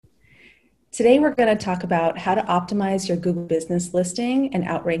Today, we're going to talk about how to optimize your Google business listing and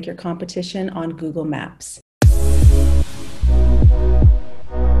outrank your competition on Google Maps.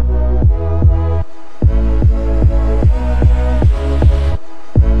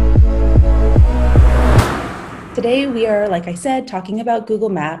 Today, we are, like I said, talking about Google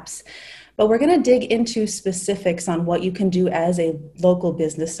Maps, but we're going to dig into specifics on what you can do as a local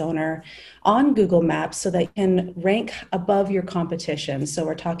business owner on Google Maps so that you can rank above your competition. So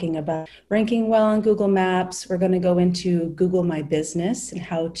we're talking about ranking well on Google Maps. We're going to go into Google My Business and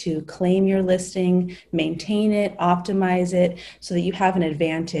how to claim your listing, maintain it, optimize it so that you have an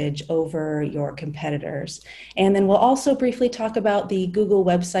advantage over your competitors. And then we'll also briefly talk about the Google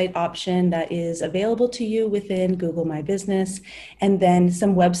website option that is available to you within Google My Business, and then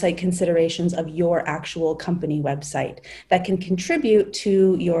some website considerations of your actual company website that can contribute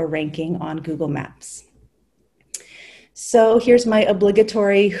to your ranking on Google Maps. So here's my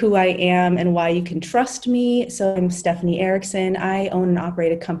obligatory who I am and why you can trust me. So I'm Stephanie Erickson. I own and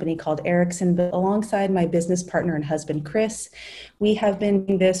operate a company called Erickson, but alongside my business partner and husband, Chris. We have been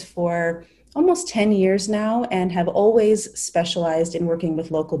doing this for almost 10 years now and have always specialized in working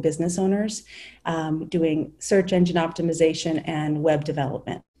with local business owners, doing search engine optimization and web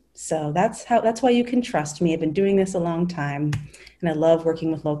development. So that's why you can trust me. I've been doing this a long time and I love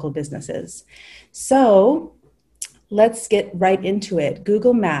working with local businesses. So let's get right into it.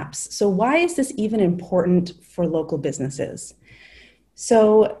 Google Maps. So why is this even important for local businesses?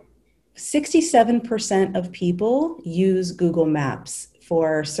 So 67% of people use Google Maps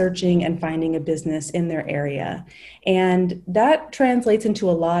for searching and finding a business in their area. And that translates into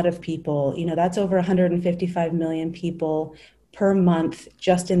a lot of people. You know, that's over 155 million people per month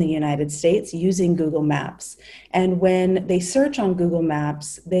just in the United States using Google Maps. And when they search on Google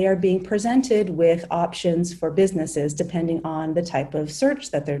Maps, they are being presented with options for businesses depending on the type of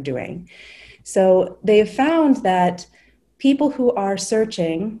search that they're doing. So they have found that people who are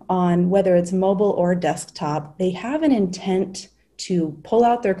searching on whether it's mobile or desktop, they have an intent to pull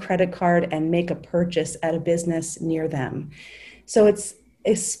out their credit card and make a purchase at a business near them. So it's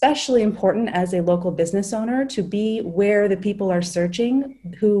especially important as a local business owner to be where the people are searching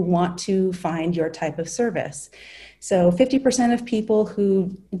who want to find your type of service. So 50% of people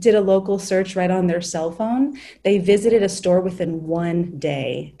who did a local search right on their cell phone, they visited a store within one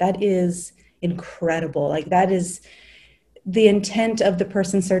day. That is incredible. Like, that is, the intent of the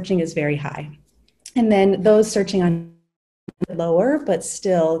person searching is very high. And then those searching on lower, but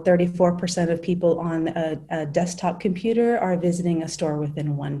still 34% of people on a desktop computer are visiting a store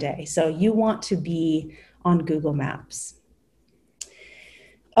within one day. So you want to be on Google Maps.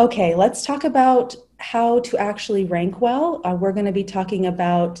 Okay, let's talk about how to actually rank well. We're going to be talking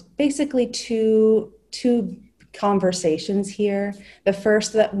about basically two conversations here. The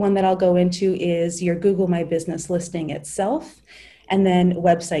first one that I'll go into is your Google My Business listing itself, and then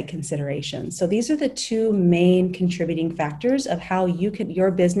website considerations. So these are the two main contributing factors of how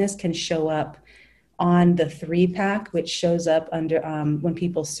your business can show up on the 3-pack, which shows up under when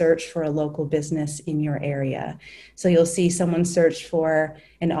people search for a local business in your area. So you'll see someone search for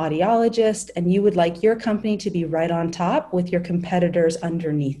an audiologist, and you would like your company to be right on top with your competitors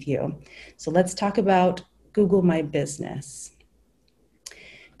underneath you. So let's talk about Google My Business.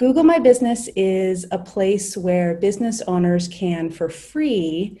 Google My Business is a place where business owners can, for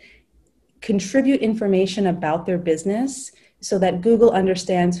free, contribute information about their business so that Google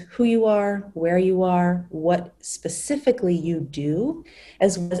understands who you are, where you are, what specifically you do,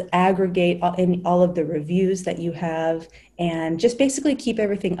 as well as aggregate all of the reviews that you have and just basically keep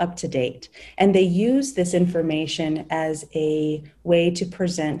everything up to date. And they use this information as a way to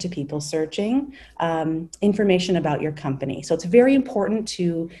present to people searching information about your company. So it's very important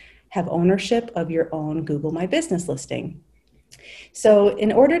to have ownership of your own Google My Business listing. So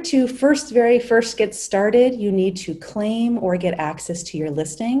in order to very first get started, you need to claim or get access to your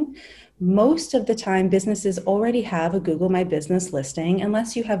listing. Most of the time, businesses already have a Google My Business listing.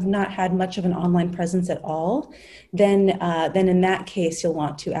 Unless you have not had much of an online presence at all, then in that case, you'll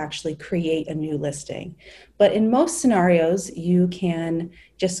want to actually create a new listing. But in most scenarios, you can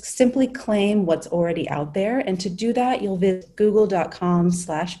just simply claim what's already out there. And to do that, you'll visit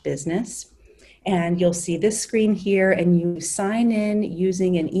google.com/business. And you'll see this screen here, and you sign in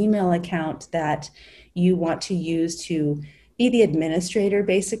using an email account that you want to use to be the administrator,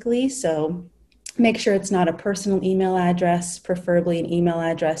 basically. So Make sure it's not a personal email address, preferably an email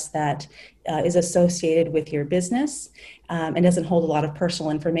address that is associated with your business and doesn't hold a lot of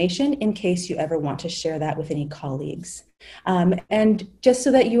personal information in case you ever want to share that with any colleagues. And just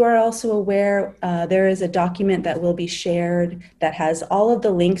so that you are also aware, there is a document that will be shared that has all of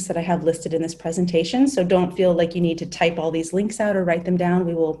the links that I have listed in this presentation. So don't feel like you need to type all these links out or write them down.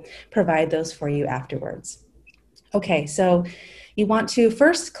 We will provide those for you afterwards. Okay, so you want to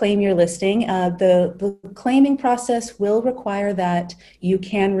first claim your listing. The claiming process will require that you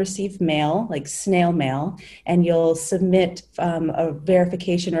can receive mail, like snail mail, and you'll submit a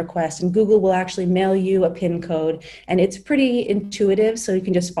verification request, and Google will actually mail you a PIN code, and it's pretty intuitive, so you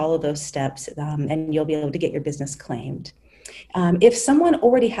can just follow those steps, and you'll be able to get your business claimed. If someone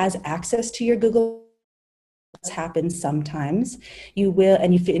already has access to your Google, happens sometimes, you will,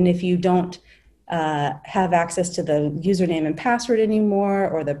 and if you don't have access to the username and password anymore,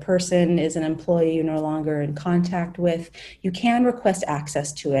 or the person is an employee you're no longer in contact with, you can request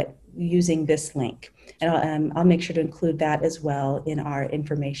access to it using this link. And I'll make sure to include that as well in our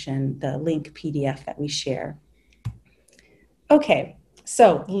information, the link PDF that we share. Okay,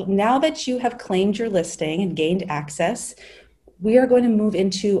 so now that you have claimed your listing and gained access, we are going to move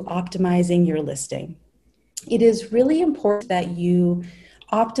into optimizing your listing. It is really important that you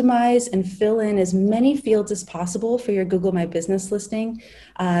optimize and fill in as many fields as possible for your Google My Business listing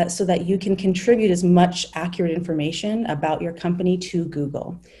so that you can contribute as much accurate information about your company to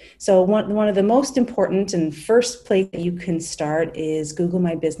Google. So one of the most important and first place that you can start is Google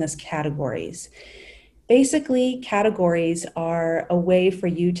My Business categories. Basically, categories are a way for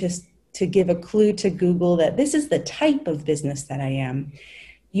you to give a clue to Google that this is the type of business that I am.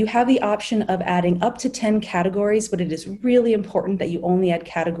 You have the option of adding up to 10 categories, but it is really important that you only add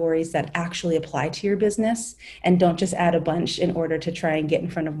categories that actually apply to your business and don't just add a bunch in order to try and get in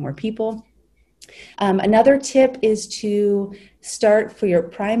front of more people. Another tip is to start for your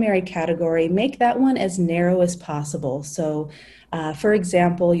primary category, make that one as narrow as possible. So for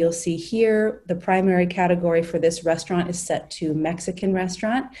example, you'll see here the primary category for this restaurant is set to Mexican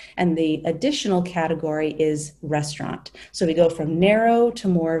restaurant, and the additional category is restaurant. So we go from narrow to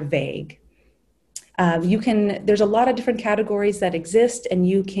more vague. There's a lot of different categories that exist, and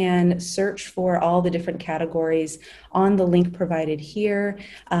you can search for all the different categories on the link provided here.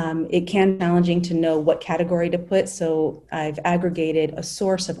 It can be challenging to know what category to put, so I've aggregated a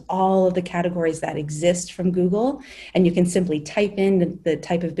source of all of the categories that exist from Google, and you can simply type in the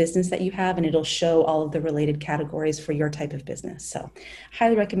type of business that you have, and it'll show all of the related categories for your type of business. So I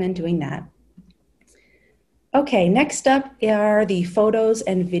highly recommend doing that. Okay, next up are the photos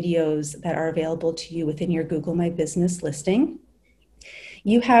and videos that are available to you within your Google My Business listing.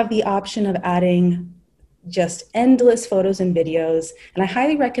 You have the option of adding just endless photos and videos, and I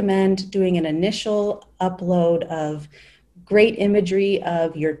highly recommend doing an initial upload of great imagery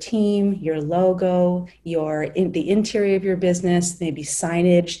of your team, your logo, the interior of your business, maybe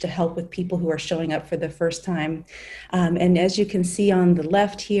signage to help with people who are showing up for the first time. And as you can see on the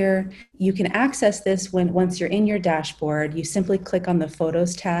left here, you can access this once you're in your dashboard. You simply click on the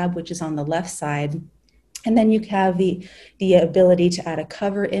Photos tab, which is on the left side. And then you have the ability to add a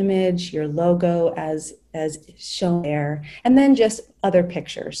cover image, your logo as shown there, and then just other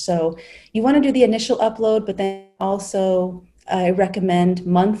pictures. So you want to do the initial upload, but then also I recommend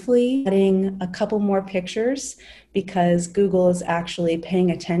monthly adding a couple more pictures because Google is actually paying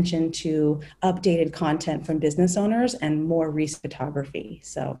attention to updated content from business owners and more recent photography.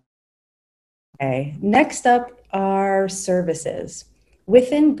 So, okay. Next up are services.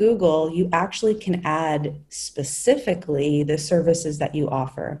 Within Google, you actually can add specifically the services that you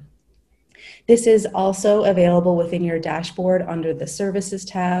offer. This is also available within your dashboard under the Services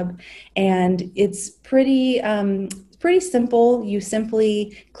tab, and it's pretty simple. You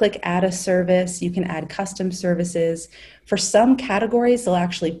simply click Add a Service. You can add custom services. For some categories, they'll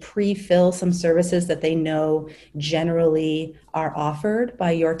actually pre-fill some services that they know generally are offered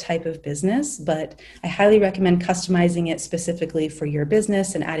by your type of business, but I highly recommend customizing it specifically for your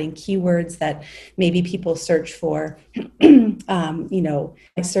business and adding keywords that maybe people search for.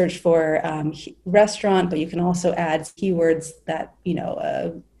 Search for restaurant, but you can also add keywords that,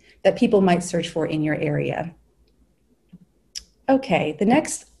 that people might search for in your area. Okay, the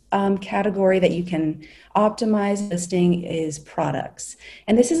next category that you can optimize listing is products.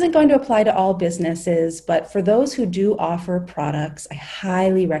 And this isn't going to apply to all businesses, but for those who do offer products, I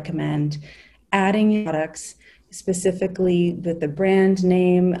highly recommend adding products specifically with the brand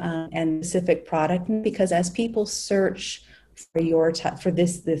name and specific product, because as people search for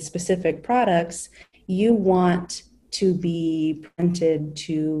the specific products, you want to be presented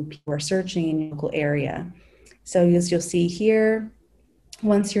to people who are searching in your local area. So as you'll see here,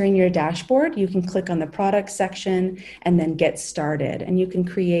 once you're in your dashboard, you can click on the product section and then get started. And you can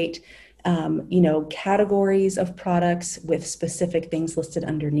create categories of products with specific things listed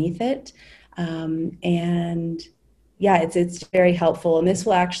underneath it. And yeah, it's very helpful. And this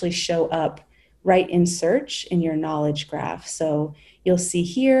will actually show up right in search in your knowledge graph. So you'll see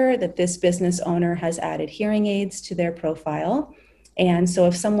here that this business owner has added hearing aids to their profile. And so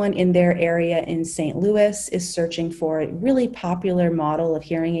if someone in their area in St. Louis is searching for a really popular model of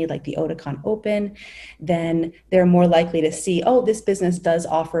hearing aid like the Oticon Open, then they're more likely to see, oh, this business does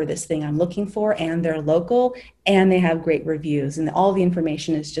offer this thing I'm looking for, and they're local, and they have great reviews, and all the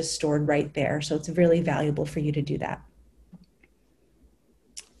information is just stored right there. So it's really valuable for you to do that.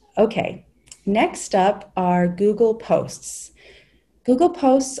 Okay, next up are Google Posts. Google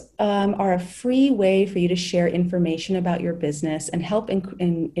Posts are a free way for you to share information about your business and help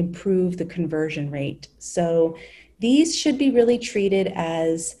improve the conversion rate. So these should be really treated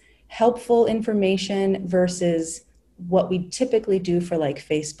as helpful information versus what we typically do for like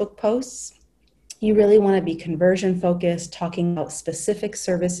Facebook posts. You really want to be conversion focused, talking about specific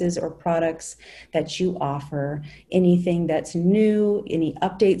services or products that you offer, anything that's new, any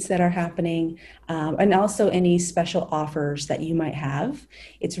updates that are happening, and also any special offers that you might have.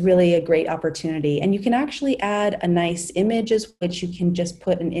 It's really a great opportunity. And you can actually add a nice image, as which you can just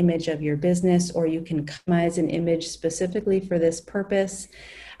put an image of your business, or you can customize an image specifically for this purpose.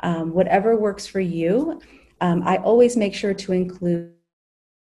 Whatever works for you. I always make sure to include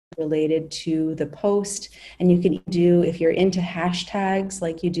related to the post, and you can do, if you're into hashtags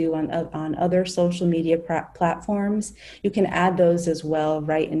like you do on other social media platforms, you can add those as well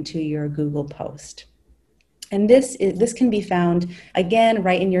right into your Google post. And this can be found again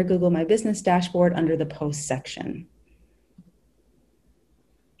right in your Google My Business dashboard under the post section.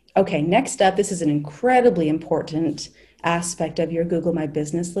 Okay, next up, this is an incredibly important aspect of your Google My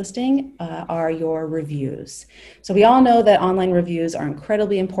Business listing, are your reviews. So we all know that online reviews are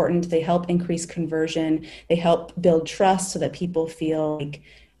incredibly important. They help increase conversion. They help build trust so that people feel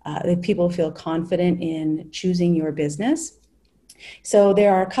confident in choosing your business. So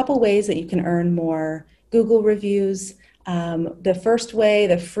there are a couple ways that you can earn more Google reviews. The first way,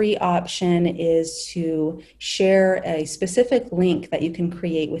 the free option, is to share a specific link that you can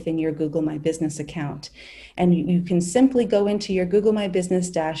create within your Google My Business account. And you can simply go into your Google My Business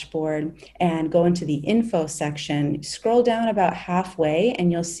dashboard and go into the info section, scroll down about halfway,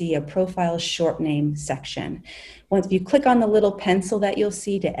 and you'll see a profile short name section. Once you click on the little pencil that you'll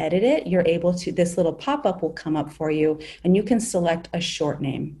see to edit it, you're able to, this little pop-up will come up for you, and you can select a short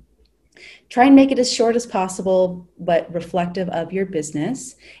name. Try and make it as short as possible, but reflective of your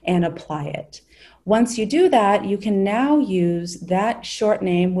business, and apply it. Once you do that, you can now use that short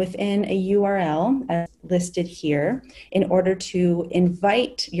name within a URL as listed here in order to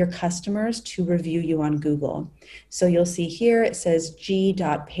invite your customers to review you on Google. So you'll see here it says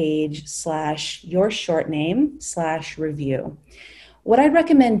g.page/your short name/review. What I'd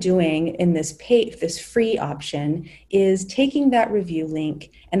recommend doing in this free option is taking that review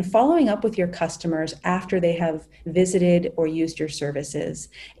link and following up with your customers after they have visited or used your services.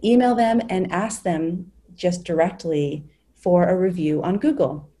 Email them and ask them just directly for a review on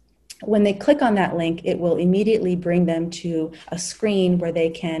Google. When they click on that link, it will immediately bring them to a screen where they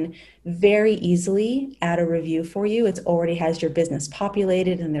can very easily add a review for you. It already has your business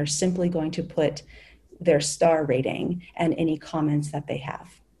populated, and they're simply going to put their star rating and any comments that they have.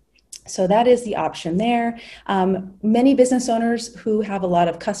 So that is the option there. Many business owners who have a lot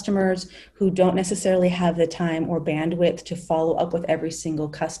of customers who don't necessarily have the time or bandwidth to follow up with every single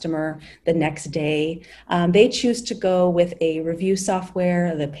customer the next day, they choose to go with a review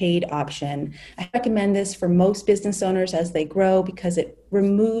software, the paid option. I recommend this for most business owners as they grow because it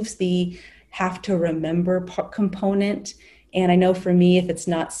removes the have to remember component. And I know for me, if it's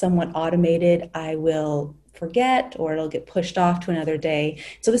not somewhat automated, I will forget or it'll get pushed off to another day.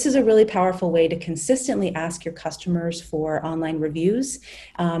 So this is a really powerful way to consistently ask your customers for online reviews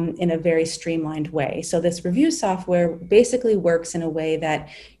in a very streamlined way. So this review software basically works in a way that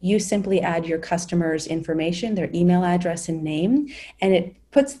you simply add your customers' information, their email address and name, and it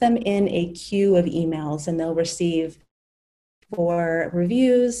puts them in a queue of emails, and they'll receive for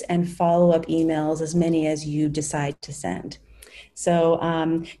reviews and follow-up emails, as many as you decide to send. So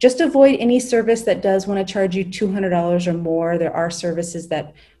just avoid any service that does want to charge you $200 or more. There are services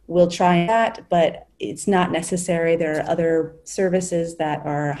that will try that, but it's not necessary. There are other services that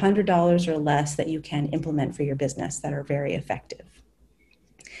are $100 or less that you can implement for your business that are very effective.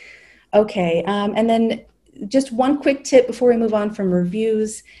 Okay, and then just one quick tip before we move on from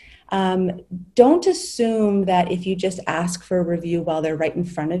reviews. Don't assume that if you just ask for a review while they're right in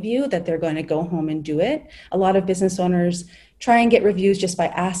front of you, that they're going to go home and do it. A lot of business owners try and get reviews just by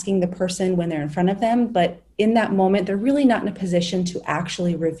asking the person when they're in front of them, but in that moment, they're really not in a position to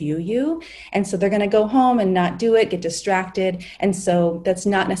actually review you. And so they're going to go home and not do it, get distracted. And so that's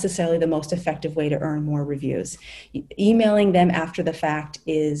not necessarily the most effective way to earn more reviews. Emailing them after the fact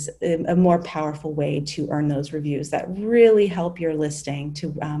is a more powerful way to earn those reviews that really help your listing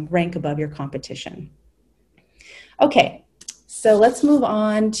to rank above your competition. Okay, so let's move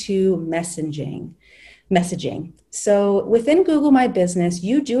on to messaging. So within Google My Business,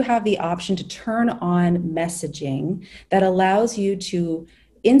 you do have the option to turn on messaging that allows you to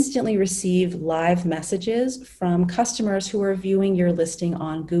instantly receive live messages from customers who are viewing your listing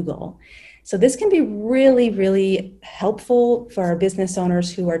on Google. So this can be really, really helpful for our business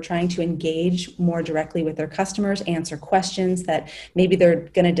owners who are trying to engage more directly with their customers, answer questions that maybe they're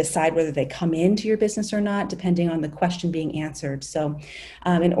going to decide whether they come into your business or not, depending on the question being answered. So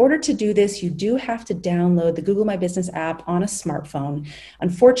in order to do this, you do have to download the Google My Business app on a smartphone.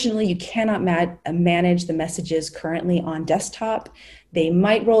 Unfortunately, you cannot manage the messages currently on desktop. They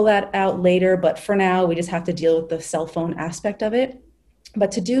might roll that out later, but for now, we just have to deal with the cell phone aspect of it. But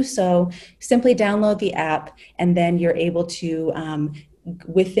to do so, simply download the app, and then you're able to,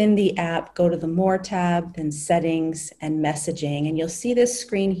 within the app, go to the More tab, then Settings and Messaging. And you'll see this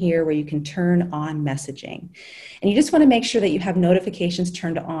screen here where you can turn on messaging. And you just want to make sure that you have notifications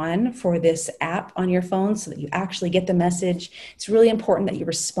turned on for this app on your phone so that you actually get the message. It's really important that you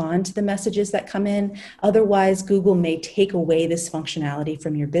respond to the messages that come in. Otherwise, Google may take away this functionality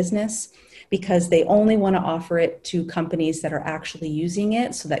from your business, because they only want to offer it to companies that are actually using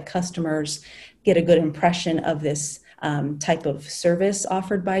it so that customers get a good impression of this type of service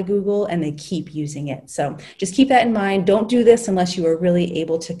offered by Google, and they keep using it. So just keep that in mind. Don't do this unless you are really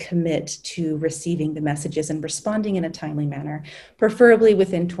able to commit to receiving the messages and responding in a timely manner, preferably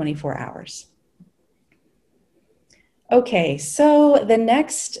within 24 hours. Okay, so the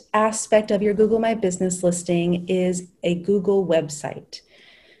next aspect of your Google My Business listing is a Google website.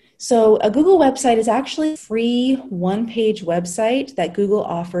 So a Google website is actually a free one-page website that Google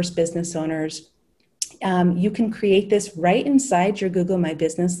offers business owners. You can create this right inside your Google My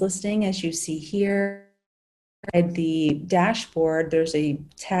Business listing, as you see here. At the dashboard, there's a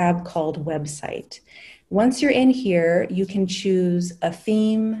tab called Website. Once you're in here, you can choose a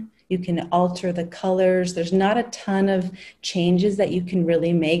theme. You can alter the colors. There's not a ton of changes that you can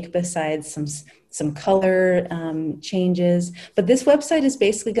really make besides some color changes. But this website is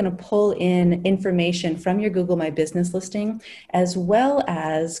basically going to pull in information from your Google My Business listing, as well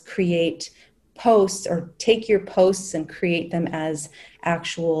as create posts, or take your posts and create them as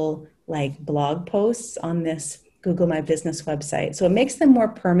actual like blog posts on this Google My Business website. So it makes them more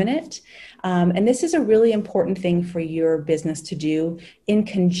permanent. And this is a really important thing for your business to do in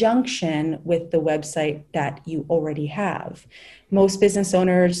conjunction with the website that you already have. Most business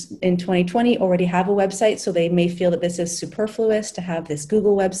owners in 2020 already have a website, so they may feel that this is superfluous to have this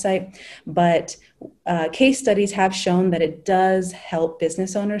Google website, but case studies have shown that it does help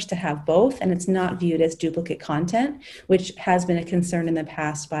business owners to have both, and it's not viewed as duplicate content, which has been a concern in the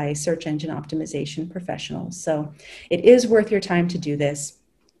past by search engine optimization professionals. So it is worth your time to do this.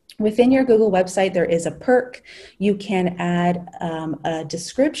 Within your Google website, there is a perk. You can add a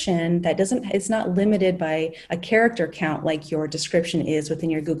description that it's not limited by a character count like your description is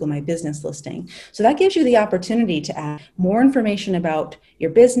within your Google My Business listing. So that gives you the opportunity to add more information about your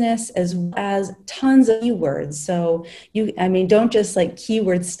business, as well as tons of keywords. So don't just like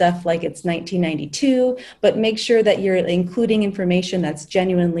keyword stuff like it's 1992, but make sure that you're including information that's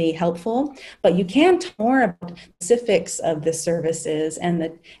genuinely helpful. But you can talk more about specifics of the services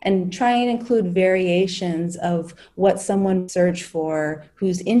and try and include variations of what someone search for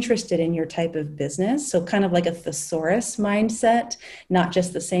who's interested in your type of business. So kind of like a thesaurus mindset, not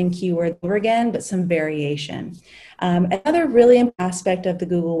just the same keyword over again, but some variation. Another really important aspect of the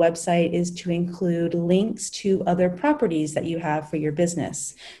Google website is to include links to other properties that you have for your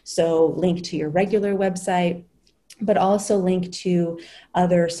business. So link to your regular website, but also link to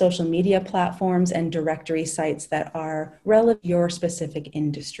other social media platforms and directory sites that are relevant to your specific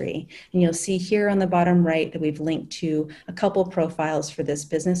industry. And you'll see here on the bottom right that we've linked to a couple profiles for this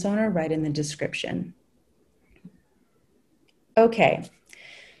business owner right in the description. Okay.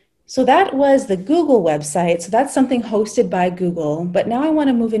 So that was the Google website. So that's something hosted by Google. But now I want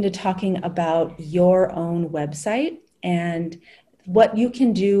to move into talking about your own website and what you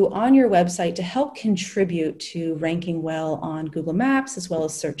can do on your website to help contribute to ranking well on Google Maps as well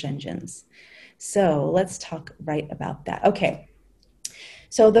as search engines. So let's talk right about that. Okay.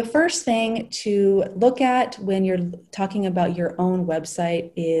 So the first thing to look at when you're talking about your own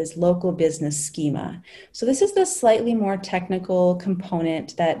website is local business schema. So this is the slightly more technical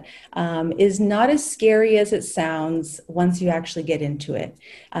component that is not as scary as it sounds once you actually get into it.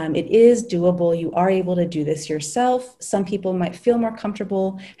 It is doable. You are able to do this yourself. Some people might feel more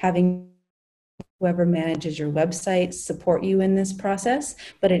comfortable having whoever manages your website support you in this process,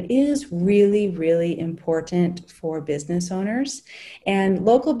 but it is really, really important for business owners. And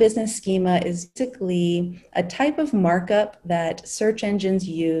local business schema is basically a type of markup that search engines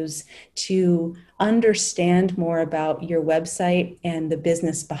use to understand more about your website and the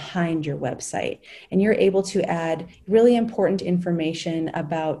business behind your website. And you're able to add really important information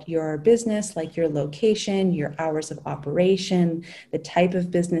about your business, like your location, your hours of operation, the type of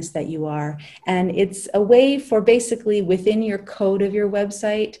business that you are. And it's a way for basically within your code of your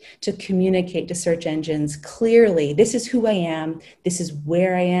website to communicate to search engines clearly, this is who I am, this is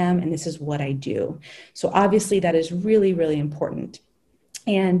where I am, and this is what I do. So obviously that is really, really important.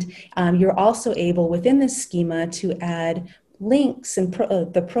 And you're also able within this schema to add links and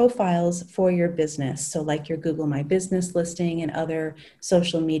the profiles for your business. So like your Google My Business listing and other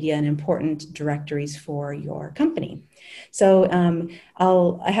social media and important directories for your company. So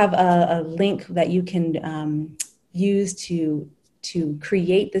I have a link that you can use to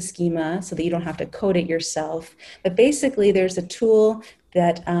create the schema so that you don't have to code it yourself. But basically there's a tool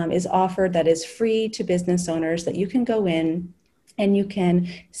that is offered that is free to business owners that you can go in and you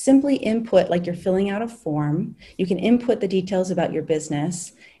can simply input, like you're filling out a form, you can input the details about your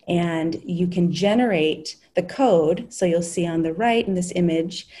business and you can generate the code. So you'll see on the right in this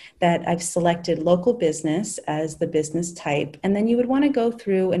image that I've selected local business as the business type. And then you would want to go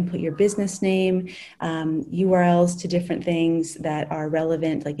through and put your business name, URLs to different things that are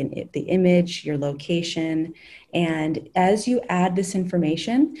relevant, like in the image, your location. And as you add this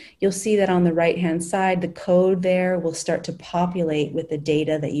information, you'll see that on the right-hand side, the code there will start to populate with the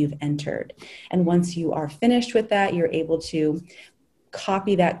data that you've entered. And once you are finished with that, you're able to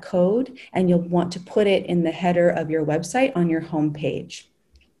copy that code and you'll want to put it in the header of your website on your home page.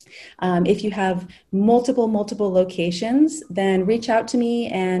 If you have multiple locations, then reach out to me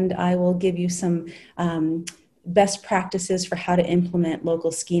and I will give you some best practices for how to implement local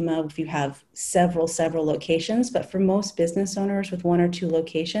schema if you have several locations. But for most business owners with 1 or 2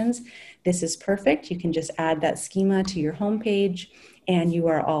 locations, this is perfect. You can just add that schema to your homepage and you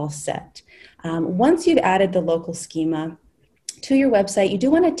are all set. Once you've added the local schema to your website, you do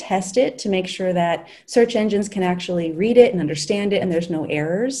want to test it to make sure that search engines can actually read it and understand it and there's no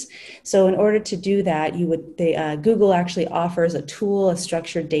errors. So in order to do that, Google actually offers a tool, a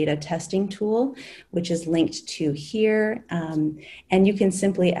structured data testing tool, which is linked to here. And you can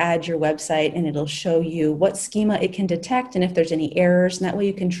simply add your website and it'll show you what schema it can detect and if there's any errors, and that way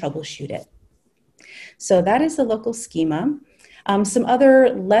you can troubleshoot it. So that is the local schema. Some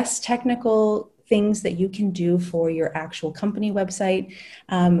other less technical things that you can do for your actual company website.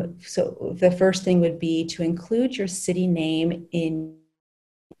 So the first thing would be to include your city name in.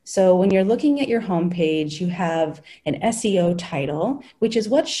 So when you're looking at your homepage, you have an SEO title, which is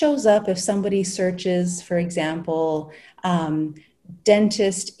what shows up if somebody searches, for example,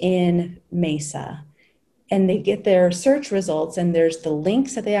 dentist in Mesa. And they get their search results and there's the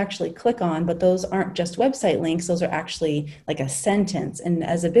links that they actually click on, but those aren't just website links, those are actually like a sentence. And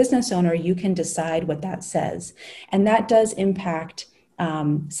as a business owner, you can decide what that says. And that does impact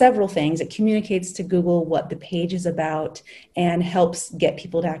several things. It communicates to Google what the page is about and helps get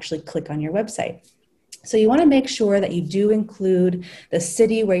people to actually click on your website. So you want to make sure that you do include the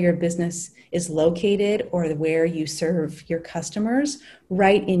city where your business is located or where you serve your customers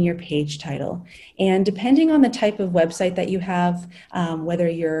right in your page title. And depending on the type of website that you have, whether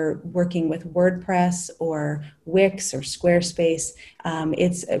you're working with WordPress or Wix or Squarespace,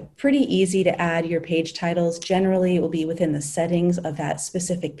 it's pretty easy to add your page titles. Generally, it will be within the settings of that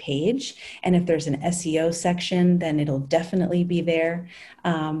specific page. And if there's an SEO section, then it'll definitely be there.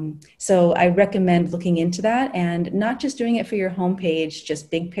 So I recommend looking into that and not just doing it for your homepage,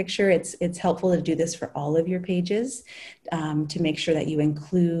 just big picture. It's helpful to do this for all of your pages to make sure that you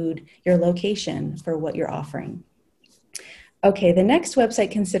include your location for what you're offering. Okay, the next website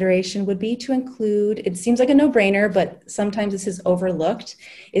consideration would be to include, it seems like a no-brainer, but sometimes this is overlooked,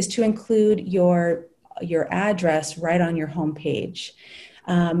 is to include your address right on your homepage.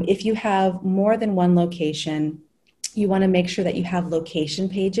 If you have more than one location, you want to make sure that you have location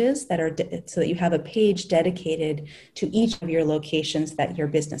pages that are so that you have a page dedicated to each of your locations that your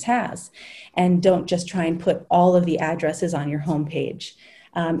business has, and don't just try and put all of the addresses on your homepage.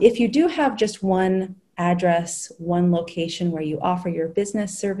 If you do have just one address, one location where you offer your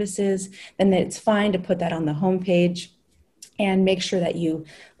business services, then it's fine to put that on the homepage, and make sure that you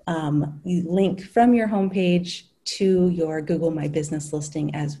link from your homepage to your Google My Business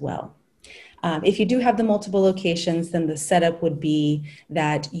listing as well. If you do have the multiple locations, then the setup would be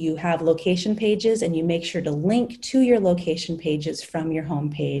that you have location pages and you make sure to link to your location pages from your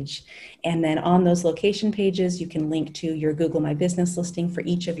homepage. And then on those location pages, you can link to your Google My Business listing for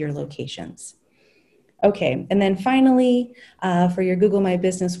each of your locations. Okay, and then finally, for your Google My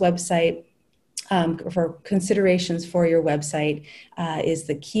Business website, for considerations for your website is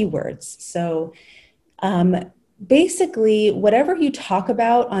the keywords. So basically, whatever you talk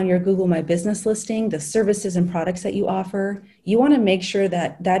about on your Google My Business listing, the services and products that you offer, you want to make sure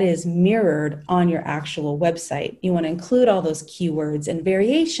that that is mirrored on your actual website. You want to include all those keywords and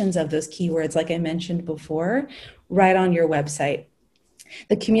variations of those keywords, like I mentioned before, right on your website.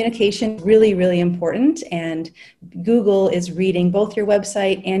 The communication is really, really important, and Google is reading both your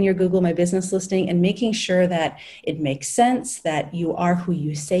website and your Google My Business listing and making sure that it makes sense, that you are who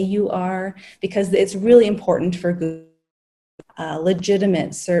you say you are, because it's really important for Google.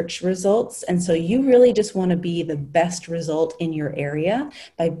 Legitimate search results. And so you really just want to be the best result in your area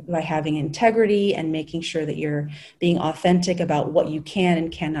by having integrity and making sure that you're being authentic about what you can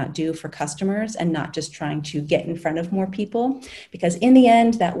and cannot do for customers, and not just trying to get in front of more people, because in the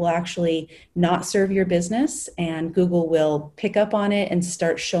end, that will actually not serve your business, and Google will pick up on it and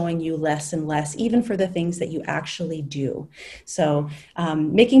start showing you less and less, even for the things that you actually do. So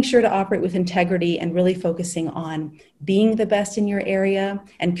making sure to operate with integrity and really focusing on being the best in your area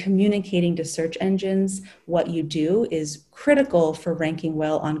and communicating to search engines what you do is critical for ranking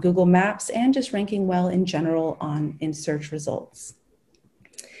well on Google Maps and just ranking well in general in search results.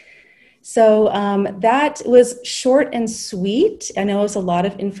 So that was short and sweet. I know it's a lot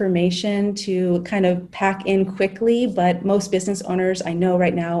of information to kind of pack in quickly, but most business owners I know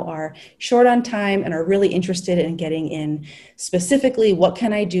right now are short on time and are really interested in getting in specifically, what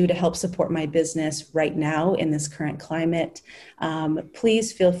can I do to help support my business right now in this current climate?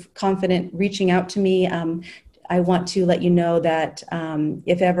 Please feel confident reaching out to me. I want to let you know that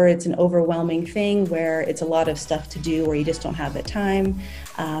if ever it's an overwhelming thing where it's a lot of stuff to do or you just don't have the time,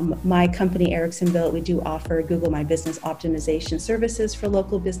 my company, Ericksonville, we do offer Google My Business optimization services for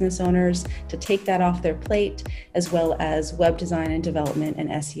local business owners to take that off their plate, as well as web design and development and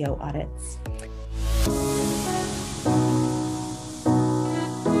SEO audits.